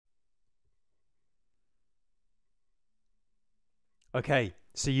Okay,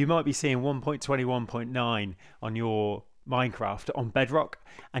 so you might be seeing 1.21.9 on your Minecraft on Bedrock,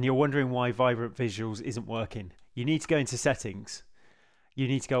 and you're wondering why Vibrant Visuals isn't working. You need to go into settings. You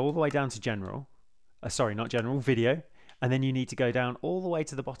need to go all the way down to general. Sorry, not general, video. And then you need to go down all the way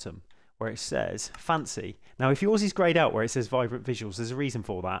to the bottom where it says fancy. Now, if yours is grayed out where it says Vibrant Visuals, there's a reason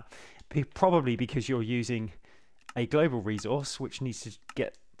for that. Probably because you're using a global resource, which needs to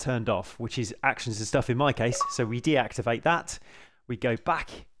get turned off, which is actions and stuff in my case. So we deactivate that. We go back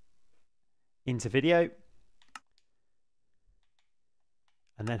into video,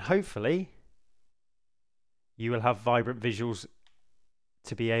 and then hopefully you will have Vibrant Visuals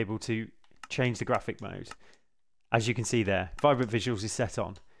to be able to change the graphic mode. As you can see there, Vibrant Visuals is set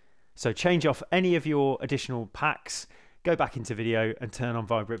on. So change off any of your additional packs, go back into video and turn on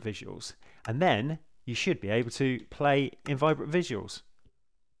Vibrant Visuals. And then you should be able to play in Vibrant Visuals.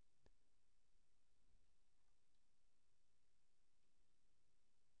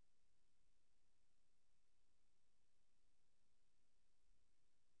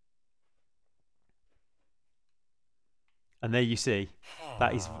 And there you see,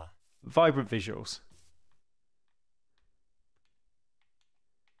 that is Vibrant Visuals.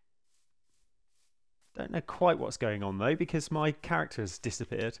 Don't know quite what's going on though, because my character has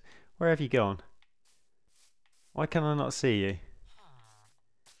disappeared. Where have you gone? Why can I not see you?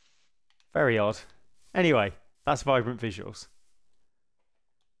 Very odd. Anyway, that's Vibrant Visuals.